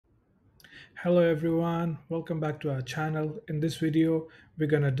Hello everyone, welcome back to our channel. In this video, we're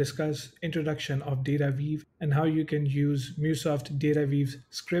going to discuss introduction of DataWeave and how you can use MuleSoft DataWeave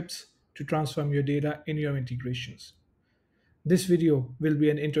scripts to transform your data in your integrations. This video will be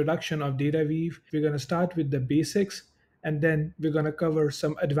an introduction of DataWeave. We're going to start with the basics and then we're going to cover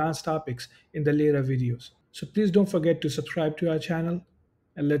some advanced topics in the later videos. So please don't forget to subscribe to our channel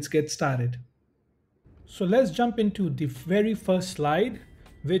and let's get started. So let's jump into the very first slide,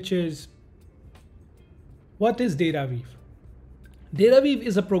 which is what is DataWeave? DataWeave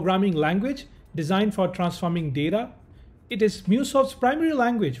is a programming language designed for transforming data. It is MuleSoft's primary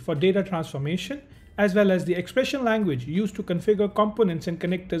language for data transformation, as well as the expression language used to configure components and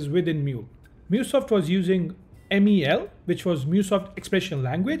connectors within Mule. MuleSoft was using MEL, which was MuleSoft Expression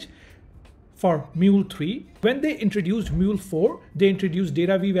Language, for Mule 3. When they introduced Mule 4, they introduced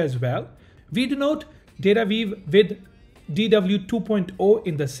DataWeave as well. We denote DataWeave with DW 2.0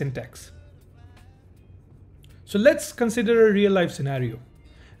 in the syntax. So let's consider a real life scenario.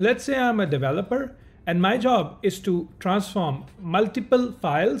 Let's say I'm a developer and my job is to transform multiple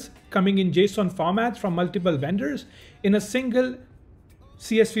files coming in JSON formats from multiple vendors in a single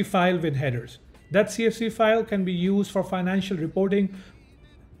CSV file with headers. That CSV file can be used for financial reporting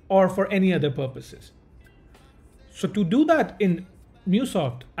or for any other purposes. So to do that in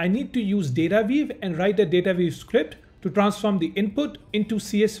MuleSoft, I need to use DataWeave and write a DataWeave script to transform the input into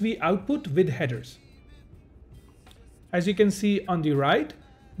CSV output with headers. As you can see on the right,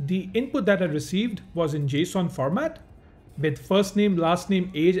 the input that I received was in JSON format with first name, last name,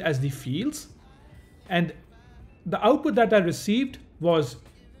 age as the fields. And the output that I received was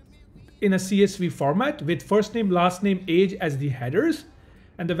in a CSV format with first name, last name, age as the headers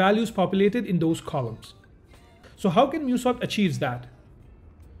and the values populated in those columns. So how can MuleSoft achieve that?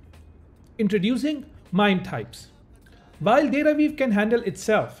 Introducing MIME types. While DataWeave can handle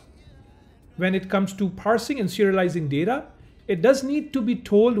itself, when it comes to parsing and serializing data, it does need to be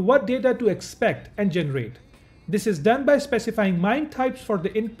told what data to expect and generate. This is done by specifying MIME types for the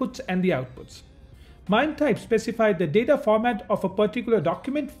inputs and the outputs. MIME types specify the data format of a particular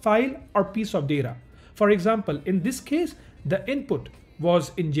document, file, or piece of data. For example, in this case, the input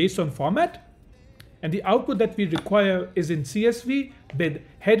was in JSON format, and the output that we require is in CSV with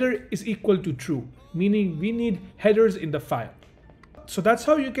header is equal to true, meaning we need headers in the file. So that's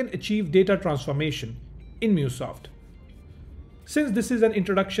how you can achieve data transformation in MuleSoft. Since this is an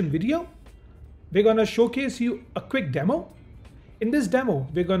introduction video, we're going to showcase you a quick demo. In this demo,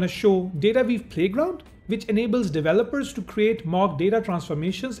 we're going to show DataWeave Playground, which enables developers to create mock data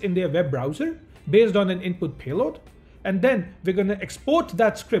transformations in their web browser based on an input payload. And then we're going to export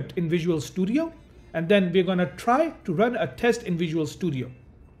that script in Visual Studio. And then we're going to try to run a test in Visual Studio.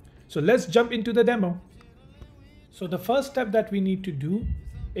 So let's jump into the demo. So the first step that we need to do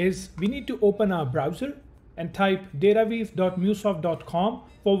is we need to open our browser and type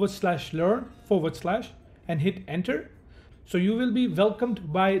dataweave.mulesoft.com/learn/ and hit enter. So you will be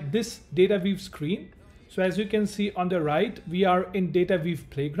welcomed by this DataWeave screen. So as you can see on the right, we are in DataWeave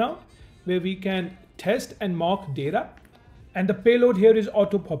Playground where we can test and mock data. And the payload here is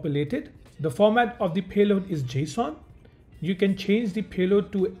auto-populated. The format of the payload is JSON. You can change the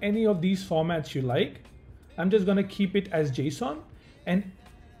payload to any of these formats you like. I'm just going to keep it as JSON, and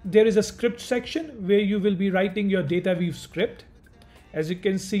there is a script section where you will be writing your DataWeave script. As you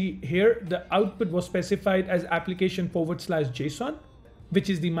can see here, the output was specified as application/JSON, which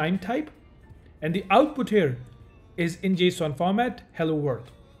is the MIME type, and the output here is in JSON format, hello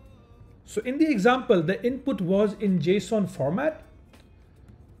world. So in the example, the input was in JSON format.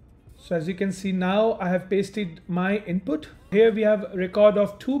 So as you can see now, I have pasted my input. Here we have a record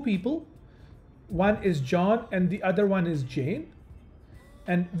of two people. One is John and the other one is Jane.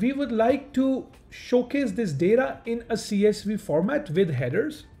 And we would like to showcase this data in a CSV format with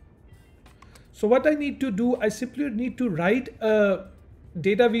headers. So what I need to do, I simply need to write a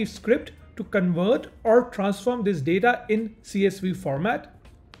DataWeave script to convert or transform this data in CSV format.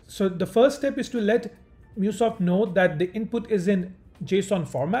 So the first step is to let MuleSoft know that the input is in JSON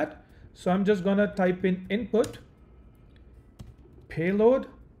format. So I'm just gonna type in input, payload,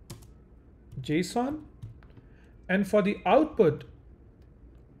 JSON, and for the output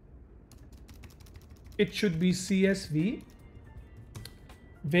it should be CSV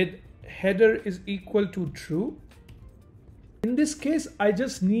with header is equal to true. In this case, I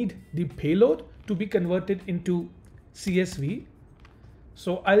just need the payload to be converted into CSV.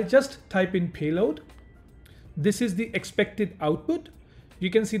 So I'll just type in payload. This is the expected output. You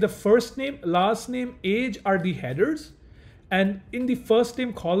can see the first name, last name, age are the headers. And in the first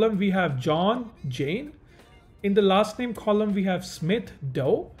name column, we have John, Jane. In the last name column, we have Smith,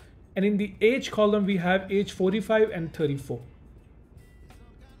 Doe. And in the age column, we have age 45 and 34.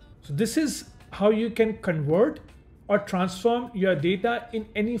 So this is how you can convert or transform your data in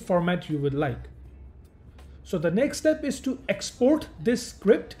any format you would like. So the next step is to export this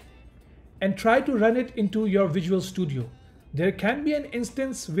script and try to run it into your Visual Studio. There can be an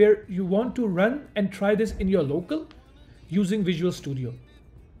instance where you want to run and try this in your local using Visual Studio.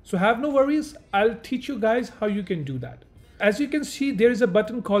 So have no worries, I'll teach you guys how you can do that. As you can see, there is a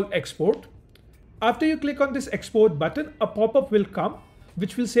button called Export. After you click on this Export button, a pop-up will come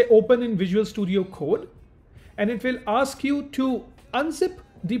which will say Open in Visual Studio Code, and it will ask you to unzip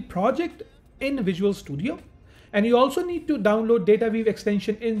the project in Visual Studio, and you also need to download DataWeave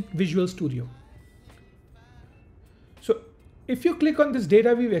extension in Visual Studio. So if you click on this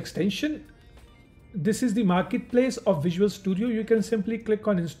DataWeave extension, this is the marketplace of Visual Studio. You can simply click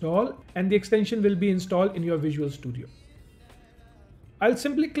on install and the extension will be installed in your Visual Studio. I'll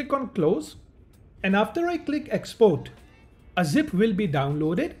simply click on close, and after I click export, a zip will be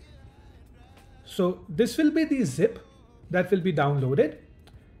downloaded. So this will be the zip that will be downloaded.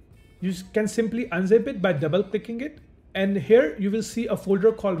 You can simply unzip it by double clicking it, and here you will see a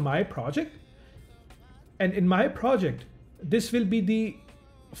folder called My Project, and in My Project this will be the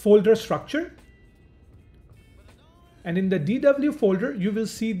folder structure, and in the DW folder you will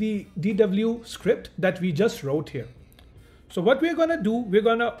see the DW script that we just wrote here. So what we're gonna do, we're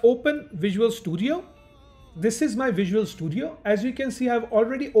gonna open Visual Studio. This is my Visual Studio. As you can see, I've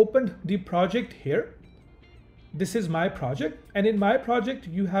already opened the project here. This is my project, and in my project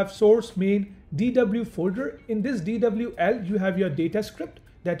you have source main DW folder. In this DWL you have your data script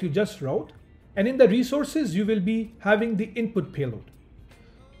that you just wrote, and in the resources you will be having the input payload.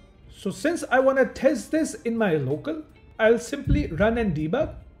 So since I want to test this in my local, I'll simply run and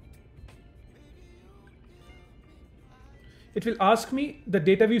debug. It will ask me the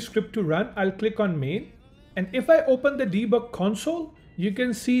DataWeave script to run. I'll click on main, and if I open the debug console, you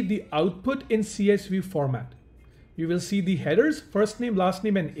can see the output in CSV format. You will see the headers, first name, last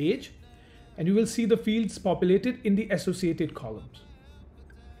name, and age, and you will see the fields populated in the associated columns.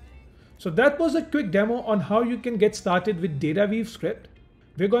 So that was a quick demo on how you can get started with DataWeave script.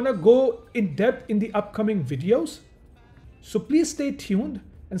 We're gonna go in depth in the upcoming videos. So please stay tuned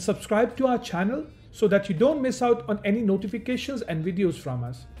and subscribe to our channel so that you don't miss out on any notifications and videos from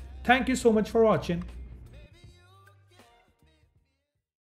us. Thank you so much for watching.